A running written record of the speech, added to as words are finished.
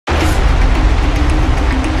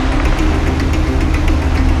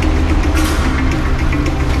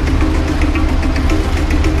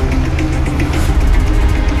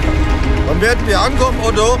wir ankommen,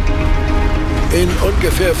 Otto? In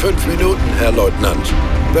ungefähr 5 Minuten, Herr Leutnant.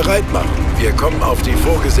 Bereit machen. Wir kommen auf die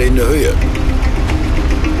vorgesehene Höhe.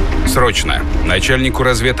 Срочно. Начальнику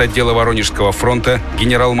разведотдела Воронежского фронта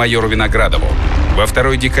генерал-майору Виноградову. Во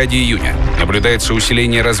второй декаде июня наблюдается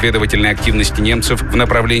усиление разведывательной активности немцев в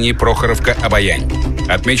направлении Прохоровка-Обоянь.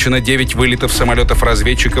 Отмечено 9 вылетов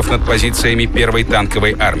самолетов-разведчиков над позициями 1-й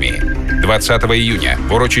танковой армии. 20 июня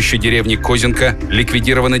в урочище деревни Козинка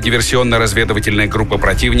ликвидирована диверсионно-разведывательная группа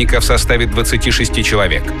противника в составе 26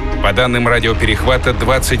 человек. По данным радиоперехвата,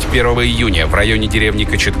 21 июня в районе деревни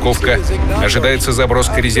Кочетковка ожидается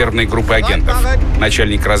заброска резервной группы агентов.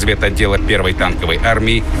 Начальник разведотдела 1-й танковой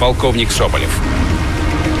армии полковник Соболев.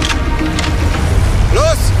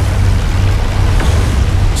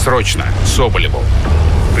 Срочно Соболеву.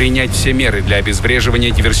 Принять все меры для обезвреживания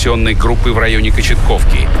диверсионной группы в районе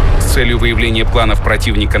Кочетковки. С целью выявления планов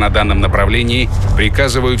противника на данном направлении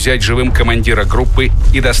приказываю взять живым командира группы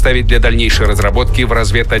и доставить для дальнейшей разработки в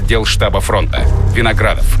разведотдел штаба фронта.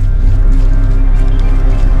 Виноградов.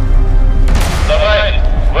 Давай,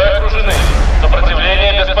 вы окружены.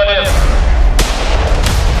 Сопротивление бесполезно.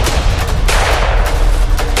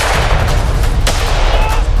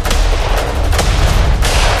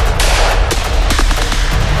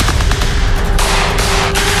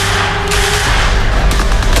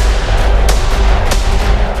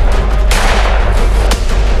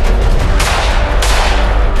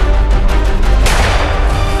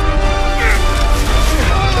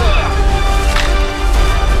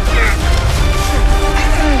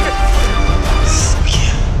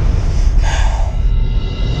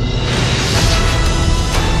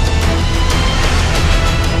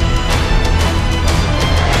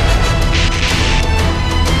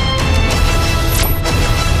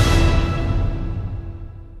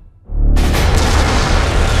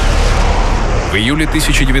 В июле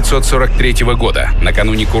 1943 года,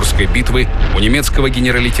 накануне Курской битвы, у немецкого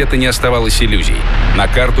генералитета не оставалось иллюзий. На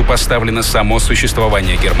карту поставлено само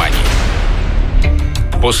существование Германии.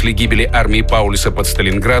 После гибели армии Паулюса под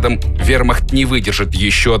Сталинградом Вермахт не выдержит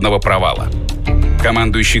еще одного провала.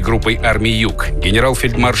 Командующий группой армии «Юг»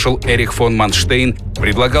 генерал-фельдмаршал Эрих фон Манштейн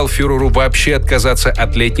предлагал фюреру вообще отказаться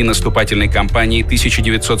от летней наступательной кампании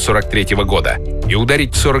 1943 года и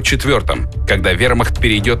ударить в 1944-м, когда Вермахт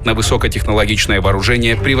перейдет на высокотехнологичное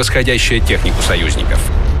вооружение, превосходящее технику союзников.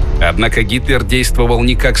 Однако Гитлер действовал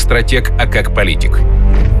не как стратег, а как политик.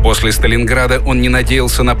 После Сталинграда он не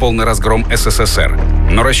надеялся на полный разгром СССР,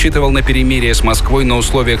 но рассчитывал на перемирие с Москвой на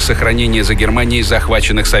условиях сохранения за Германией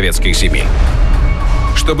захваченных советских земель.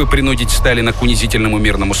 Чтобы принудить Сталина к унизительному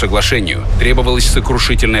мирному соглашению, требовалась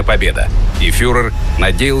сокрушительная победа, и фюрер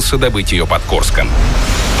надеялся добыть ее под Курском.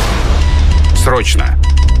 Срочно!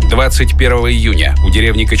 21 июня у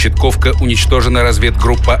деревни Кочетковка уничтожена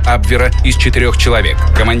разведгруппа Абвера из 4 человек.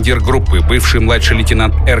 Командир группы, бывший младший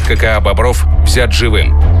лейтенант РККА Бобров, взят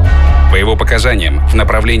живым. По его показаниям, в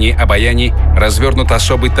направлении Обояни развернут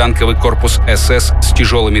особый танковый корпус СС с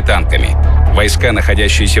тяжелыми танками. Войска,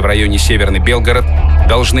 находящиеся в районе Северный Белгород,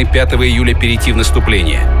 должны 5 июля перейти в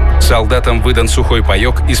наступление. Солдатам выдан сухой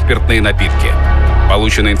паек и спиртные напитки.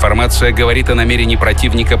 Полученная информация говорит о намерении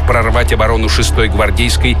противника прорвать оборону 6-й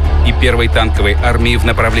гвардейской и 1-й танковой армии в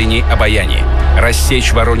направлении Обояни,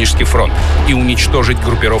 рассечь Воронежский фронт и уничтожить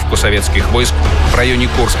группировку советских войск в районе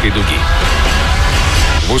Курской дуги.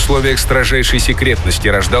 В условиях строжайшей секретности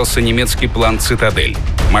рождался немецкий план «Цитадель».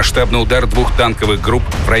 Масштабный удар 2 танковых групп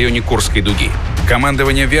в районе Курской дуги.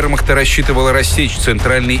 Командование Вермахта рассчитывало рассечь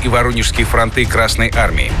Центральный и Воронежский фронты Красной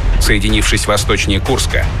Армии. Соединившись восточнее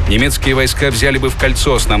Курска, немецкие войска взяли бы в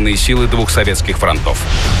кольцо основные силы 2 советских фронтов.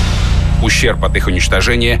 Ущерб от их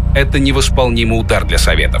уничтожения – это невосполнимый удар для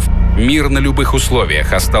Советов. Мир на любых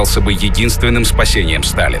условиях остался бы единственным спасением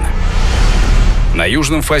Сталина. На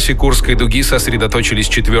южном фасе Курской дуги сосредоточились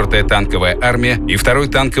 4-я танковая армия и 2-й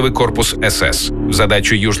танковый корпус СС. В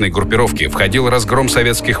задачу южной группировки входил разгром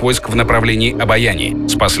советских войск в направлении Обояни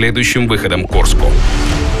с последующим выходом к Курску.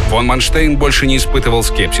 Фон Манштейн больше не испытывал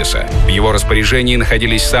скепсиса. В его распоряжении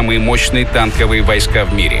находились самые мощные танковые войска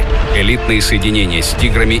в мире, элитные соединения с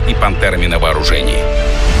 «Тиграми» и «Пантерами» на вооружении.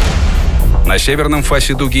 На северном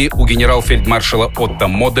фасе дуги у генерал-фельдмаршала Отто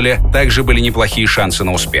Моделя также были неплохие шансы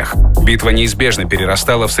на успех. Битва неизбежно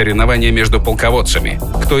перерастала в соревнования между полководцами.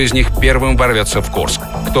 Кто из них первым ворвется в Курск?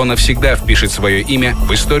 Кто навсегда впишет свое имя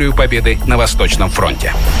в историю победы на Восточном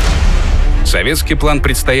фронте? Советский план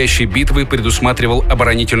предстоящей битвы предусматривал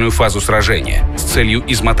оборонительную фазу сражения с целью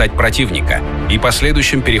измотать противника и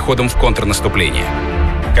последующим переходом в контрнаступление.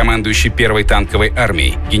 Командующий 1-й танковой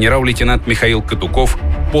армией генерал-лейтенант Михаил Катуков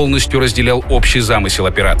полностью разделял общий замысел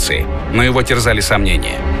операции, но его терзали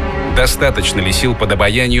сомнения. Достаточно ли сил под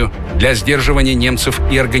Обоянью для сдерживания немцев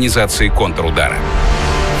и организации контрудара?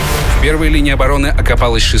 В первой линии обороны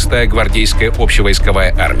окопалась 6-я гвардейская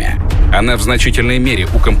общевойсковая армия. Она в значительной мере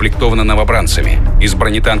укомплектована новобранцами. Из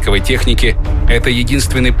бронетанковой техники это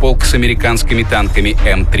единственный полк с американскими танками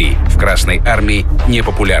М3 в Красной Армии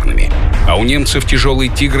непопулярными. А у немцев тяжелые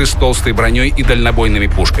 «Тигры» с толстой броней и дальнобойными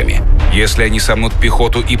пушками. Если они сомнут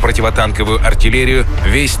пехоту и противотанковую артиллерию,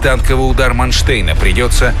 весь танковый удар Манштейна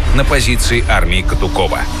придется на позиции армии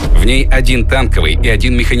Катукова. В ней 1 танковый и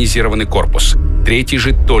 1 механизированный корпус. 3-й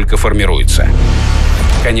же только формируется.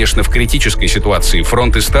 Конечно, в критической ситуации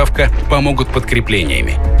фронт и ставка помогут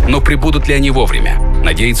подкреплениями. Но прибудут ли они вовремя?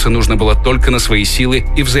 Надеяться нужно было только на свои силы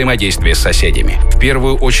и взаимодействие с соседями. В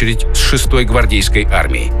первую очередь с 6-й гвардейской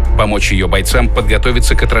армией. Помочь ее бойцам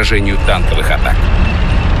подготовиться к отражению танковых атак.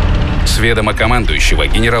 С ведома командующего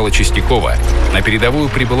генерала Чистякова на передовую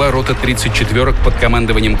прибыла рота 34-ок под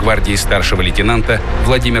командованием гвардии старшего лейтенанта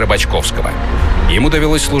Владимира Бочковского. Ему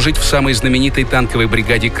довелось служить в самой знаменитой танковой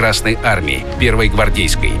бригаде Красной Армии, 1-й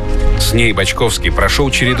гвардейской. С ней Бочковский прошел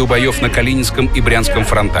череду боев на Калининском и Брянском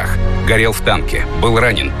фронтах, горел в танке, был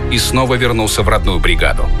ранен и снова вернулся в родную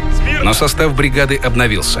бригаду. Но состав бригады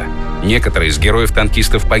обновился. Некоторые из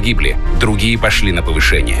героев-танкистов погибли, другие пошли на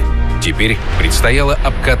повышение. Теперь предстояло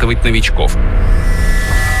обкатывать новичков.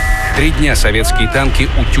 3 дня советские танки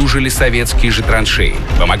утюжили советские же траншеи,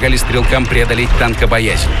 помогали стрелкам преодолеть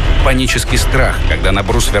танкобоязнь, панический страх, когда на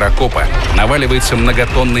бруствер окопа наваливается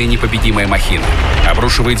многотонная непобедимая махина,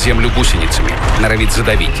 обрушивает землю гусеницами, норовит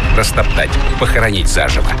задавить, растоптать, похоронить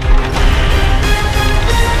заживо.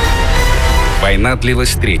 Война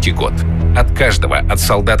длилась 3-й год. От каждого, от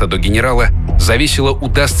солдата до генерала, зависело,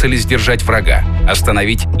 удастся ли сдержать врага,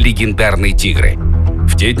 остановить легендарные «Тигры».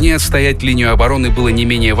 В те дни отстоять линию обороны было не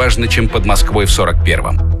менее важно, чем под Москвой в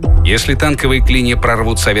 41-м. Если танковые клинья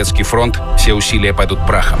прорвут советский фронт, все усилия пойдут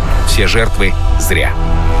прахом, все жертвы — зря.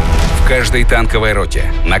 В каждой танковой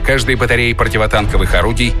роте, на каждой батарее противотанковых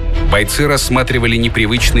орудий бойцы рассматривали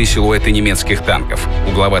непривычные силуэты немецких танков,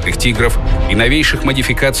 угловатых «Тигров» и новейших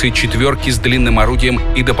модификаций «четверки» с длинным орудием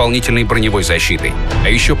и дополнительной броневой защитой. А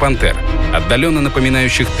еще «Пантер», отдаленно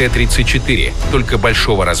напоминающих Т-34, только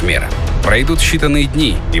большого размера. Пройдут считанные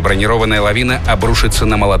дни, и бронированная лавина обрушится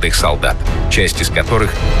на молодых солдат, часть из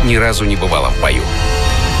которых ни разу не бывала в бою.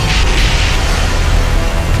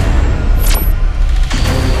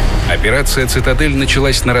 Операция «Цитадель»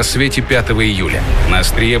 началась на рассвете 5 июля. На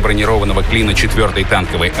острие бронированного клина 4-й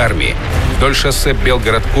танковой армии вдоль шоссе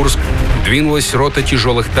Белгород-Курск двинулась рота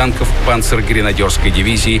тяжелых танков панцер-гренадерской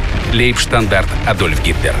дивизии «Лейбштандарт Адольф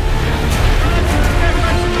Гитлер».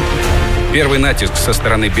 Первый натиск со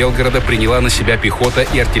стороны Белгорода приняла на себя пехота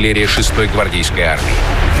и артиллерия 6-й гвардейской армии.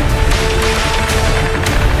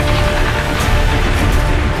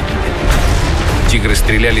 «Тигры»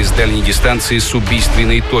 стреляли с дальней дистанции с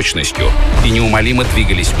убийственной точностью и неумолимо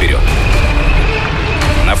двигались вперед.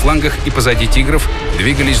 На флангах и позади «Тигров»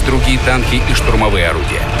 двигались другие танки и штурмовые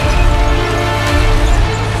орудия.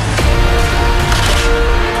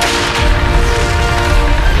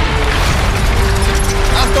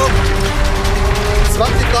 Achtung!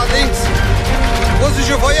 20 Grad links.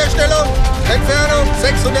 Russische Feuerstellung. Entfernung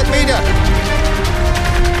 600 Meter.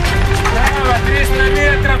 300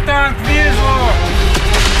 метров, танк, вижу!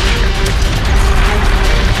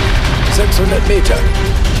 600 Meter.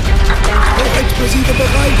 Explosive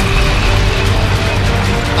bereit.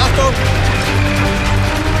 Achtung!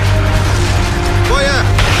 Feuer!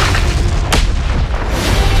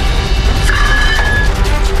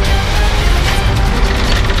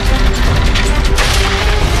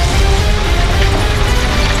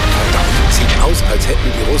 Sieht aus, als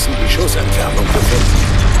hätten die Russen die Schussentfernung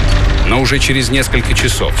gefunden. Но уже через несколько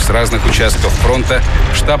часов с разных участков фронта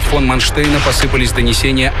в штаб фон Манштейна посыпались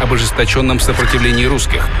донесения об ожесточенном сопротивлении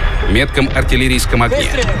русских, метком артиллерийском огне,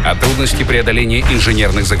 о трудности преодоления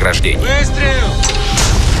инженерных заграждений.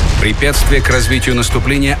 Препятствия к развитию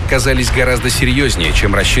наступления оказались гораздо серьезнее,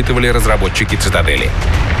 чем рассчитывали разработчики «Цитадели».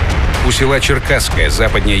 У села Черкасское,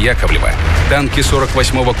 западнее Яковлева, танки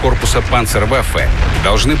 48-го корпуса «Панцерваффе»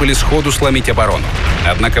 должны были сходу сломить оборону.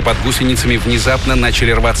 Однако под гусеницами внезапно начали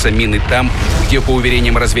рваться мины там, где, по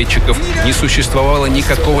уверениям разведчиков, не существовало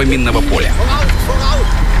никакого минного поля.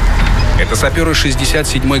 Это саперы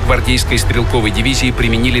 67-й гвардейской стрелковой дивизии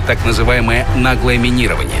применили так называемое «наглое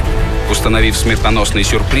минирование», установив смертоносные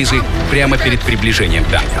сюрпризы прямо перед приближением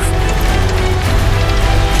танков.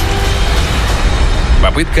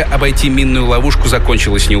 Попытка обойти минную ловушку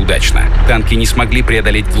закончилась неудачно. Танки не смогли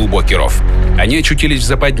преодолеть глубокий ров. Они очутились в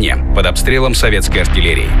западне, под обстрелом советской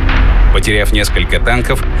артиллерии. Потеряв несколько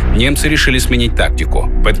танков, немцы решили сменить тактику.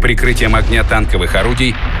 Под прикрытием огня танковых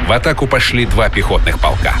орудий в атаку пошли 2 пехотных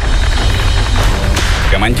полка.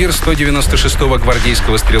 Командир 196-го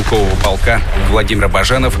гвардейского стрелкового полка Владимир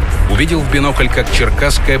Бажанов увидел в бинокль, как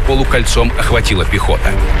Черкасское полукольцом охватила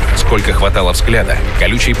пехота. Сколько хватало взгляда,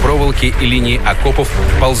 колючей проволоки и линии окопов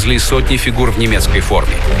ползли сотни фигур в немецкой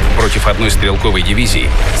форме. Против одной стрелковой дивизии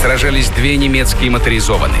сражались 2 немецкие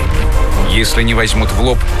моторизованные. Если не возьмут в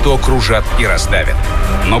лоб, то окружат и раздавят.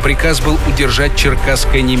 Но приказ был удержать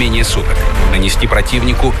Черкасское не менее суток, нанести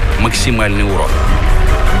противнику максимальный урон.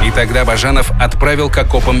 И тогда Бажанов отправил к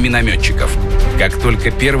окопам минометчиков. Как только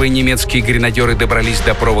первые немецкие гренадеры добрались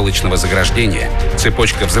до проволочного заграждения,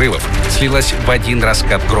 цепочка взрывов слилась в один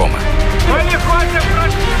раскат грома. Поле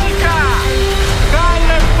противника!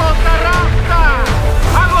 Дальность 1,5!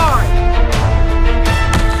 Огонь!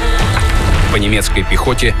 По немецкой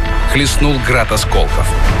пехоте хлестнул град осколков.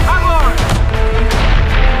 Огонь!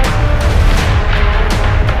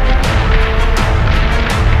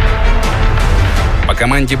 По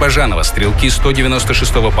команде Бажанова стрелки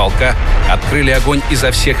 196-го полка открыли огонь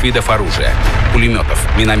изо всех видов оружия – пулеметов,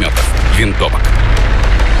 минометов, винтовок.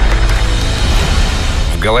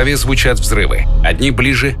 В голове звучат взрывы. Одни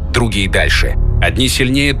ближе, другие дальше. Одни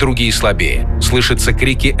сильнее, другие слабее. Слышатся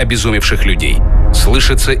крики обезумевших людей.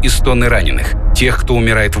 Слышатся и стоны раненых, тех, кто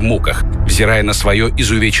умирает в муках, взирая на свое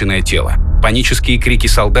изувеченное тело. Панические крики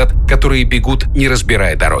солдат, которые бегут, не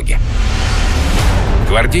разбирая дороги.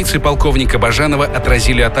 Гвардейцы полковника Бажанова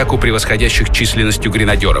отразили атаку превосходящих численностью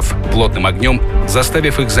гренадеров, плотным огнем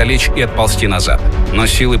заставив их залечь и отползти назад. Но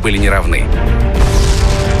силы были неравны.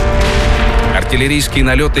 Артиллерийские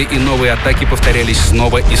налеты и новые атаки повторялись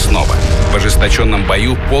снова и снова. В ожесточенном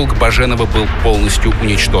бою полк Бажанова был полностью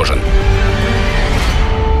уничтожен.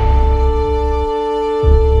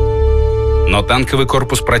 Но танковый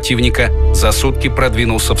корпус противника за сутки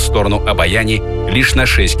продвинулся в сторону Обояни лишь на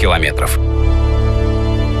 6 километров.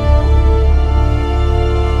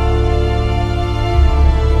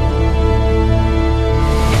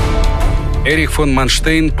 Эрих фон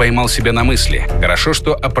Манштейн поймал себя на мысли. Хорошо,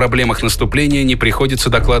 что о проблемах наступления не приходится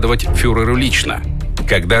докладывать фюреру лично.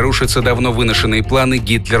 Когда рушатся давно выношенные планы,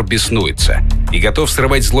 Гитлер беснуется и готов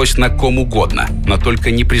срывать злость на ком угодно, но только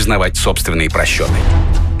не признавать собственные просчеты.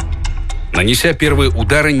 Нанеся первые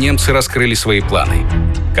удары, немцы раскрыли свои планы.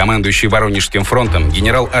 Командующий Воронежским фронтом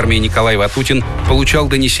генерал армии Николай Ватутин получал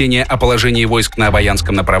донесения о положении войск на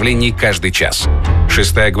Обоянском направлении каждый час.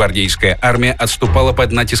 6-я гвардейская армия отступала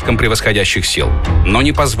под натиском превосходящих сил, но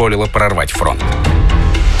не позволила прорвать фронт.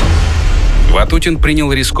 Ватутин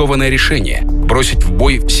принял рискованное решение – бросить в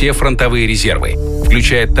бой все фронтовые резервы,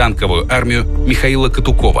 включая танковую армию Михаила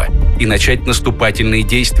Катукова, и начать наступательные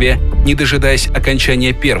действия, не дожидаясь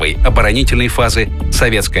окончания первой оборонительной фазы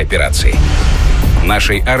советской операции.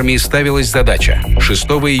 Нашей армии ставилась задача 6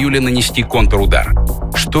 июля нанести контрудар.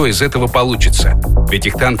 Что из этого получится? Ведь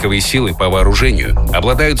их танковые силы по вооружению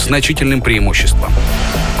обладают значительным преимуществом.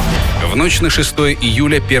 В ночь на 6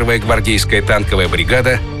 июля 1-я гвардейская танковая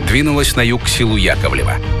бригада двинулась на юг к селу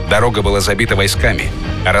Яковлево. Дорога была забита войсками,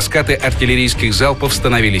 а раскаты артиллерийских залпов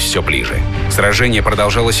становились все ближе. Сражение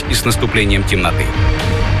продолжалось и с наступлением темноты.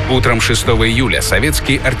 Утром 6 июля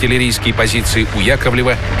советские артиллерийские позиции у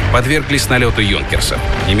Яковлева подверглись налету юнкерсов.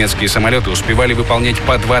 Немецкие самолеты успевали выполнять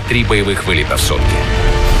по 2-3 боевых вылета в сутки.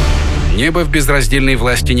 Небо в безраздельной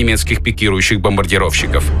власти немецких пикирующих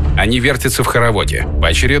бомбардировщиков. Они вертятся в хороводе,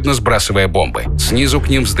 поочередно сбрасывая бомбы. Снизу к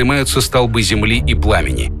ним вздымаются столбы земли и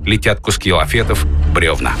пламени, летят куски лафетов,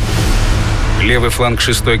 бревна. Левый фланг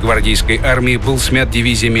 6-й гвардейской армии был смят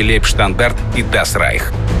дивизиями Лейбштандарт и СС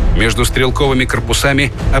Райх. Между стрелковыми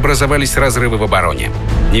корпусами образовались разрывы в обороне.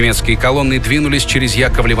 Немецкие колонны двинулись через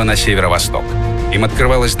Яковлево на северо-восток. Им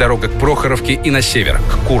открывалась дорога к Прохоровке и на север,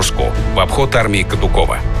 к Курску, в обход армии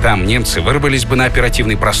Катукова. Там немцы вырвались бы на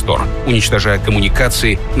оперативный простор, уничтожая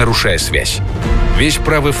коммуникации, нарушая связь. Весь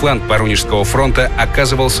правый фланг Воронежского фронта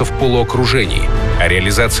оказывался в полуокружении, а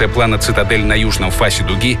реализация плана «Цитадель» на южном фасе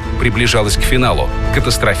дуги приближалась к финалу,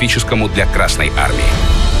 катастрофическому для Красной Армии.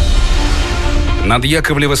 Над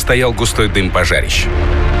Яковлево стоял густой дым пожарищ.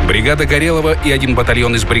 Бригада Горелова и 1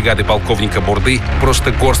 батальон из бригады полковника Бурды –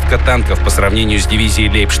 просто горстка танков по сравнению с дивизией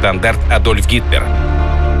Лейбштандарт Адольф Гитлер.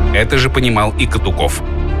 Это же понимал и Катуков.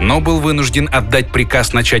 Но был вынужден отдать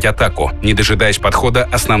приказ начать атаку, не дожидаясь подхода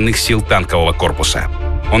основных сил танкового корпуса.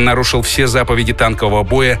 Он нарушил все заповеди танкового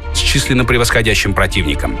боя с численно превосходящим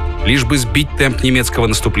противником, лишь бы сбить темп немецкого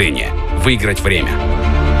наступления, выиграть время.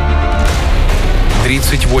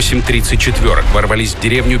 38 34-ок ворвались в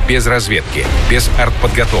деревню без разведки, без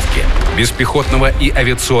артподготовки, без пехотного и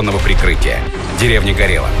авиационного прикрытия. Деревня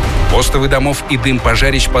горела. Остовы домов и дым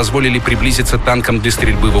пожарищ позволили приблизиться танкам для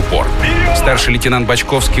стрельбы в упор. Старший лейтенант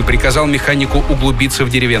Бочковский приказал механику углубиться в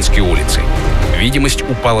деревенские улицы. Видимость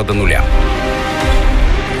упала до нуля.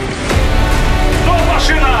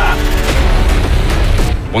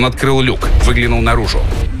 Он открыл люк, выглянул наружу.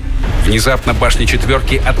 Внезапно башня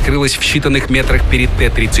четверки открылась в считанных метрах перед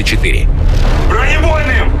Т-34.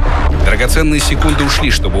 Бронебойным! Драгоценные секунды ушли,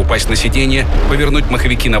 чтобы упасть на сиденье, повернуть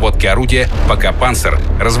маховики наводки орудия, пока «Панцер»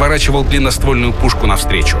 разворачивал длинноствольную пушку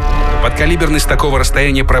навстречу. Подкалиберный с такого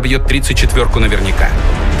расстояния пробьет 34-ку наверняка.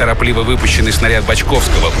 Торопливо выпущенный снаряд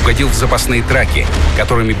Бочковского угодил в запасные траки,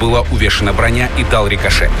 которыми была увешана броня, и дал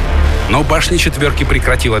рикошет. Но башня четверки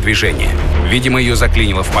прекратила движение. Видимо, ее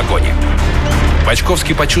заклинило в погоне.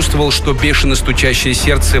 Бочковский почувствовал, что бешено стучащее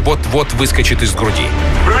сердце вот-вот выскочит из груди.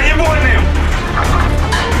 Бронебойным!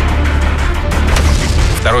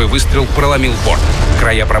 Второй выстрел проломил борт.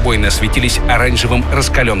 Края пробоины осветились оранжевым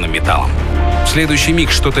раскаленным металлом. В следующий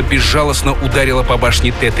миг что-то безжалостно ударило по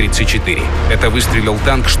башне Т-34. Это выстрелил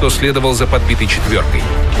танк, что следовал за подбитой четверкой.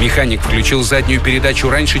 Механик включил заднюю передачу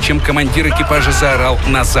раньше, чем командир экипажа заорал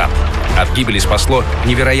 «назад». От гибели спасло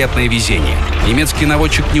невероятное везение. Немецкий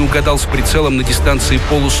наводчик не угадал с прицелом на дистанции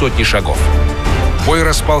полусотни шагов. Бой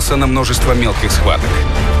распался на множество мелких схваток.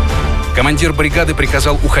 Командир бригады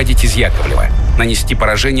приказал уходить из Яковлева. Нанести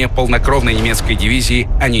поражение полнокровной немецкой дивизии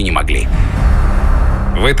они не могли.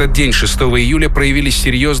 В этот день, 6 июля, проявились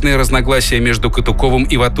серьезные разногласия между Катуковым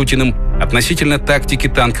и Ватутиным относительно тактики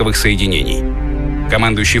танковых соединений.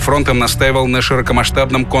 Командующий фронтом настаивал на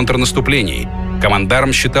широкомасштабном контрнаступлении.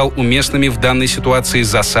 Командарм считал уместными в данной ситуации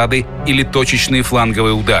засады или точечные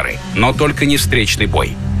фланговые удары, но только не встречный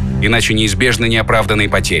бой. Иначе неизбежны неоправданные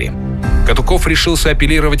потери. Катуков решился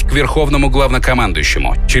апеллировать к верховному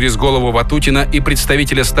главнокомандующему через голову Ватутина и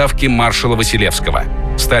представителя ставки маршала Василевского.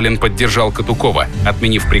 Сталин поддержал Катукова,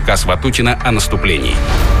 отменив приказ Ватутина о наступлении.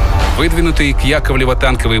 Выдвинутые к Яковлево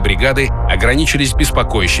танковые бригады ограничились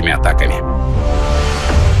беспокоящими атаками.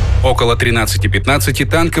 Около 13:15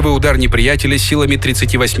 танковый удар неприятеля силами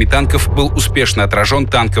 38 танков был успешно отражен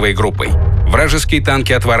танковой группой. Вражеские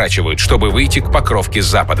танки отворачивают, чтобы выйти к Покровке с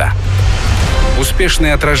запада.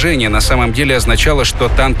 Успешное отражение на самом деле означало, что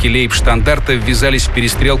танки лейбштандарта ввязались в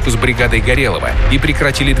перестрелку с бригадой Горелова и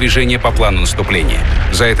прекратили движение по плану наступления.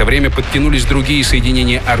 За это время подтянулись другие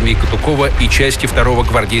соединения армии Катукова и части 2-го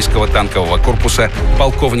гвардейского танкового корпуса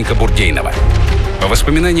полковника Бурдейнова. По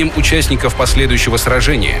воспоминаниям участников последующего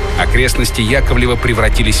сражения, окрестности Яковлева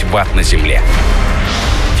превратились в ад на земле.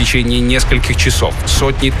 В течение нескольких часов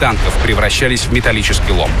сотни танков превращались в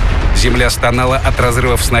металлический лом. Земля стонала от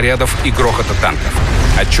разрывов снарядов и грохота танков.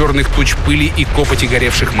 От черных туч пыли и копоти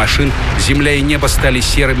горевших машин земля и небо стали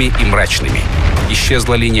серыми и мрачными.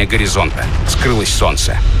 Исчезла линия горизонта, скрылось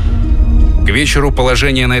солнце. К вечеру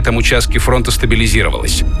положение на этом участке фронта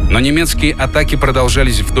стабилизировалось, но немецкие атаки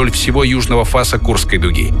продолжались вдоль всего южного фаса Курской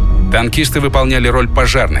дуги. Танкисты выполняли роль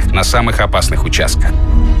пожарных на самых опасных участках.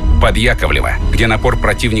 Под Яковлево, где напор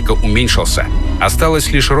противника уменьшился, осталась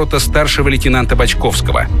лишь рота старшего лейтенанта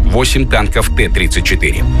Бочковского, 8 танков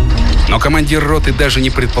Т-34. Но командир роты даже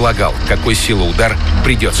не предполагал, какой силы удар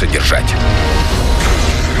придется держать.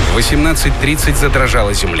 В 18:30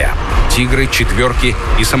 задрожала земля. «Тигры», «четверки»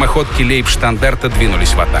 и самоходки лейбштандарта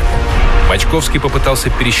двинулись в атаку. Бочковский попытался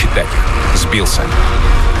пересчитать их. Сбился.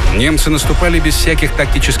 Немцы наступали без всяких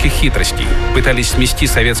тактических хитростей, пытались смести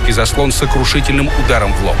советский заслон сокрушительным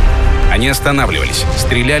ударом в лоб. Они останавливались,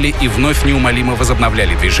 стреляли и вновь неумолимо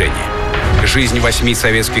возобновляли движение. Жизнь 8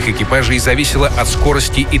 советских экипажей зависела от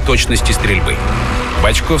скорости и точности стрельбы.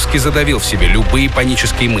 Бочковский задавил в себе любые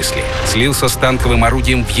панические мысли, слился с танковым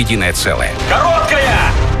орудием в единое целое.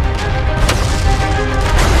 Короткая!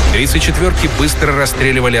 34-ки быстро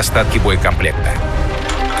расстреливали остатки боекомплекта.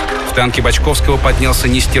 В танке Бочковского поднялся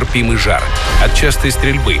нестерпимый жар. От частой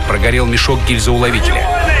стрельбы прогорел мешок гильзоуловителя.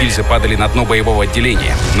 Гильзы падали на дно боевого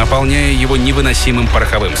отделения, наполняя его невыносимым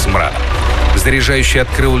пороховым смрадом. Заряжающий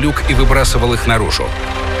открыл люк и выбрасывал их наружу,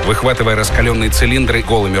 выхватывая раскаленные цилиндры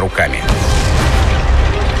голыми руками.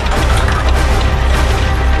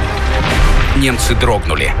 Немцы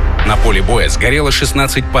дрогнули. На поле боя сгорело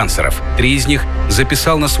 16 панцеров. 3 из них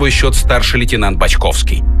записал на свой счет старший лейтенант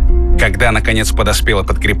Бочковский. Когда, наконец, подоспело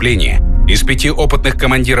подкрепление, из 5 опытных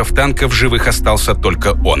командиров танков живых остался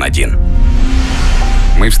только он один.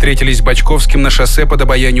 Мы встретились с Бочковским на шоссе под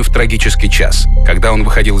Обоянью в трагический час, когда он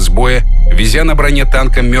выходил из боя, везя на броне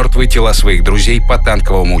танка мертвые тела своих друзей по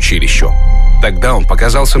танковому училищу. Тогда он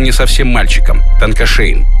показался мне совсем мальчиком,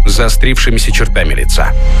 тонкошеем, с заострившимися чертами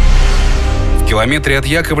лица. В километре от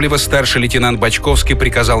Яковлева старший лейтенант Бочковский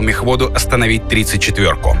приказал мехводу остановить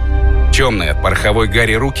 34-ку. Темные от пороховой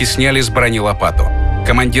гари руки сняли с брони лопату.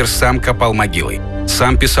 Командир сам копал могилы.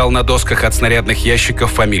 Сам писал на досках от снарядных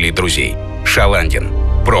ящиков фамилии друзей: Шаландин,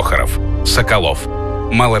 Прохоров, Соколов,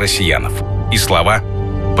 Малороссиянов. И слова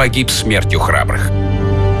 «Погиб смертью храбрых».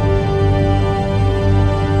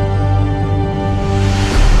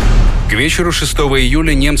 К вечеру 6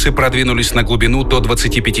 июля немцы продвинулись на глубину до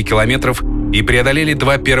 25 километров и преодолели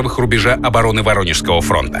 2 первых рубежа обороны Воронежского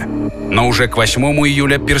фронта. Но уже к 8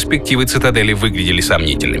 июля перспективы Цитадели выглядели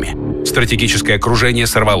сомнительными. Стратегическое окружение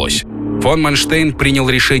сорвалось. Фон Манштейн принял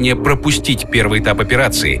решение пропустить первый этап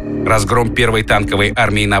операции – разгром первой танковой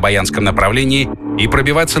армии на Обоянском направлении и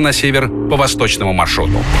пробиваться на север по восточному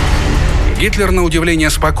маршруту. Гитлер, на удивление,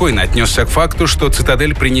 спокойно отнесся к факту, что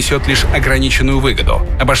Цитадель принесет лишь ограниченную выгоду.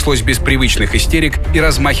 Обошлось без привычных истерик и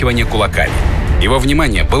размахивания кулаками. Его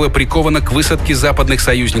внимание было приковано к высадке западных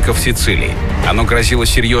союзников в Сицилии. Оно грозило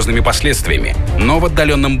серьезными последствиями, но в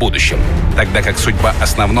отдаленном будущем, тогда как судьба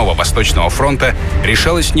основного Восточного фронта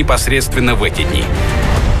решалась непосредственно в эти дни.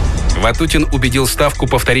 Ватутин убедил Ставку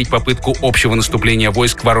повторить попытку общего наступления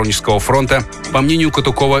войск Воронежского фронта, по мнению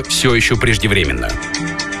Катукова, все еще преждевременную.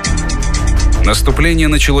 Наступление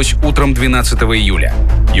началось утром 12 июля.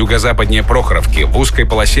 Юго-западнее Прохоровки, в узкой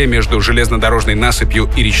полосе между железнодорожной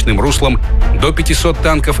насыпью и речным руслом, до 500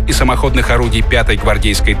 танков и самоходных орудий 5-й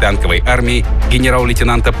гвардейской танковой армии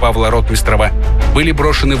генерал-лейтенанта Павла Ротмистрова были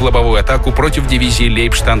брошены в лобовую атаку против дивизии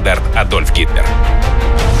Лейбштандарт Адольф Гитлер.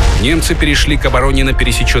 Немцы перешли к обороне на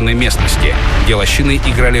пересеченной местности, где лощины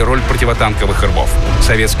играли роль противотанковых рвов.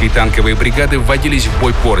 Советские танковые бригады вводились в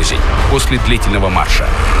бой порознь после длительного марша.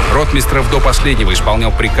 Ротмистров до последнего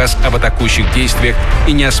исполнял приказ об атакующих действиях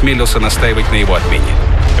и не осмелился настаивать на его отмене.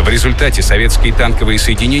 В результате советские танковые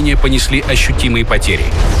соединения понесли ощутимые потери,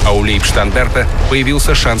 а у Лейбштандарта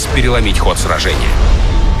появился шанс переломить ход сражения.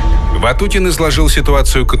 Ватутин изложил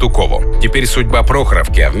ситуацию Катукову. Теперь судьба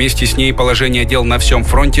Прохоровки, а вместе с ней положение дел на всем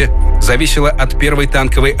фронте, зависело от первой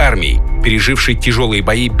танковой армии, пережившей тяжелые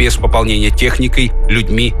бои без пополнения техникой,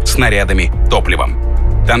 людьми, снарядами, топливом.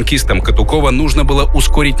 Танкистам Катукова нужно было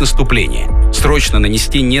ускорить наступление, срочно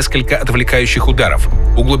нанести несколько отвлекающих ударов,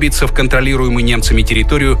 углубиться в контролируемую немцами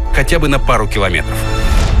территорию хотя бы на пару километров.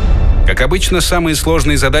 Как обычно, самые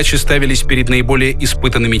сложные задачи ставились перед наиболее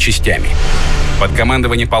испытанными частями. Под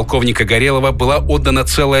командование полковника Горелова была отдана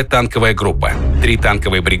целая танковая группа, 3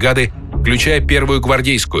 танковые бригады, включая 1-ю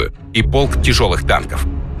гвардейскую и полк тяжелых танков.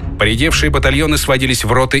 Поредевшие батальоны сводились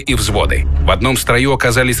в роты и взводы. В одном строю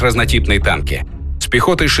оказались разнотипные танки. С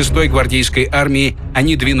пехотой 6-й гвардейской армии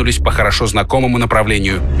они двинулись по хорошо знакомому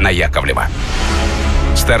направлению на Яковлево.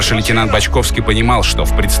 Старший лейтенант Бочковский понимал, что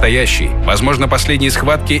в предстоящей, возможно, последней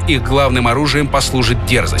схватке их главным оружием послужит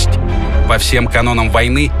дерзость. По всем канонам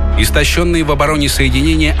войны истощенные в обороне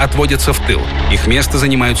соединения отводятся в тыл, их место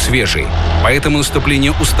занимают свежие. Поэтому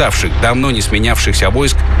наступление уставших, давно не сменявшихся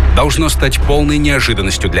войск должно стать полной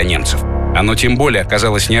неожиданностью для немцев. Оно тем более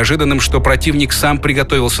оказалось неожиданным, что противник сам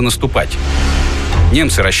приготовился наступать.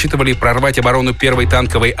 Немцы рассчитывали прорвать оборону 1-й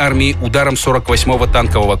танковой армии ударом 48-го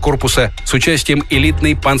танкового корпуса с участием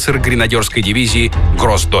элитной панцергренадерской дивизии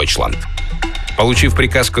 «Гроссдойчланд». Получив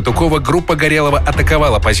приказ Катукова, группа Горелова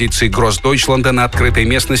атаковала позиции Гроссдойчланда на открытой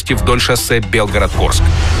местности вдоль шоссе Белгород-Курск.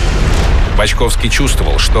 Бочковский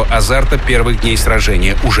чувствовал, что азарта первых дней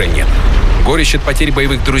сражения уже нет. Горечь от потерь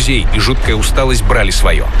боевых друзей и жуткая усталость брали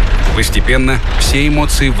свое. Постепенно все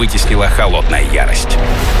эмоции вытеснила холодная ярость.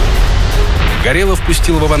 Горелов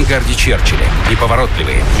пустил в авангарде Черчилля.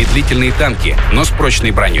 Неповоротливые, медлительные танки, но с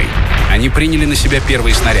прочной броней. Они приняли на себя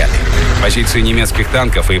первые снаряды. Позиции немецких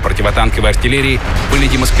танков и противотанковой артиллерии были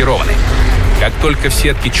демаскированы. Как только в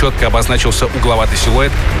сетке четко обозначился угловатый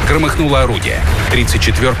силуэт, громыхнуло орудие.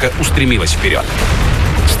 34-ка устремилась вперед.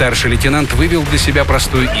 Старший лейтенант вывел для себя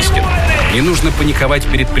простую истину. Не нужно паниковать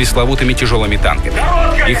перед пресловутыми тяжелыми танками.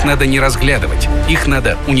 Их надо не разглядывать, их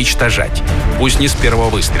надо уничтожать. Пусть не с первого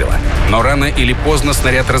выстрела, но рано или поздно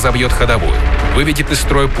снаряд разобьет ходовую, выведет из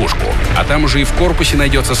строя пушку, а там уже и в корпусе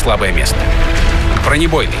найдется слабое место.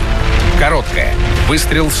 Бронебойный. Короткая.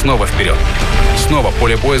 Выстрел снова вперед. Снова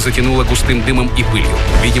поле боя затянуло густым дымом и пылью.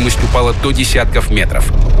 Видимость упала до десятков метров.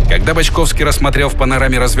 Когда Бочковский рассмотрел в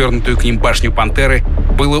панораме развернутую к ним башню «Пантеры»,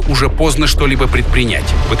 было уже поздно что-либо предпринять,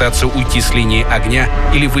 пытаться уйти с линии огня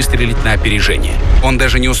или выстрелить на опережение. Он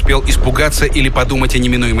даже не успел испугаться или подумать о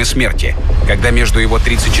неминуемой смерти, когда между его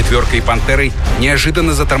 34-кой и «Пантерой»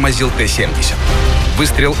 неожиданно затормозил Т-70.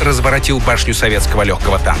 выстрел разворотил башню советского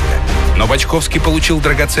легкого танка. Но Бочковский получил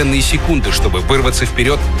драгоценные секунды, чтобы вырваться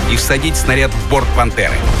вперед и всадить снаряд в борт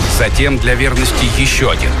 «Пантеры». Затем, для верности, еще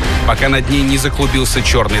один, пока над ней не заклубился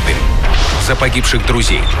черный дым. За погибших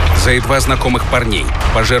друзей, за едва знакомых парней,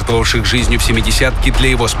 пожертвовавших жизнью в 70-ке для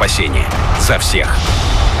его спасения. За всех.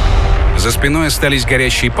 За спиной остались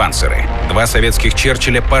горящие панциры, 2 советских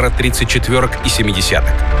Черчилля, пара 34-ок и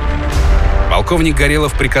 70-ок. Полковник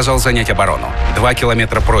Горелов приказал занять оборону. 2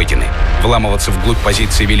 километра пройдены. Вламываться вглубь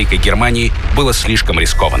позиции Великой Германии было слишком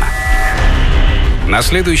рискованно. На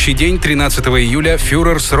следующий день, 13 июля,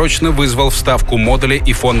 фюрер срочно вызвал в ставку Модуля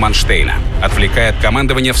и фон Манштейна, отвлекая от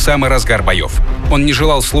командования в самый разгар боев. Он не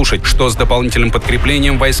желал слушать, что с дополнительным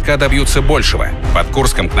подкреплением войска добьются большего. Под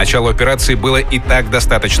Курском к началу операции было и так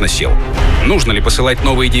достаточно сил. Нужно ли посылать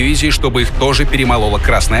новые дивизии, чтобы их тоже перемолола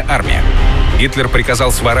Красная Армия? Гитлер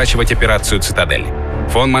приказал сворачивать операцию «Цитадель».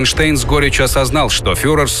 Фон Манштейн с горечью осознал, что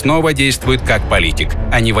фюрер снова действует как политик,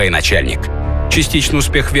 а не военачальник. Частичный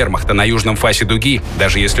успех Вермахта на южном фасе дуги,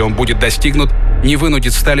 даже если он будет достигнут, не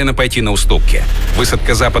вынудит Сталина пойти на уступки.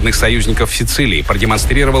 Высадка западных союзников в Сицилии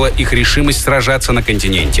продемонстрировала их решимость сражаться на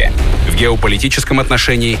континенте. В геополитическом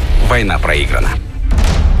отношении война проиграна.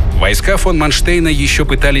 Войска фон Манштейна еще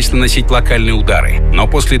пытались наносить локальные удары, но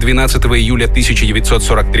после 12 июля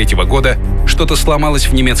 1943 года что-то сломалось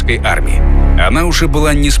в немецкой армии. Она уже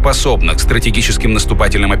была не способна к стратегическим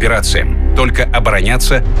наступательным операциям, только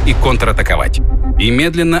обороняться и контратаковать, и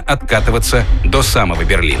медленно откатываться до самого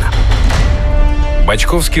Берлина.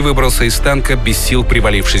 Бочковский выбрался из танка, без сил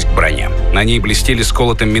привалившись к броне. На ней блестели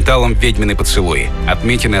сколотым металлом ведьмины поцелуи,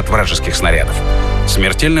 отметины от вражеских снарядов.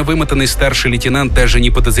 Смертельно вымотанный старший лейтенант даже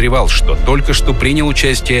не подозревал, что только что принял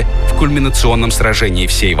участие в кульминационном сражении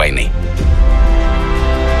всей войны.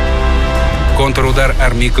 Контрудар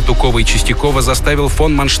армии Катукова и Чистякова заставил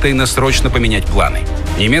фон Манштейна срочно поменять планы.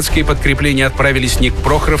 Немецкие подкрепления отправились не к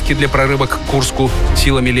Прохоровке для прорыва к Курску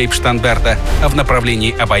силами лейбштандарта, а в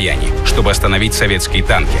направлении Обояни, чтобы остановить советские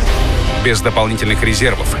танки. Без дополнительных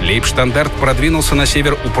резервов лейбштандарт продвинулся на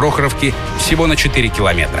север у Прохоровки всего на 4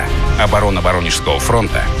 километра. Оборона Воронежского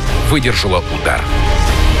фронта выдержала удар.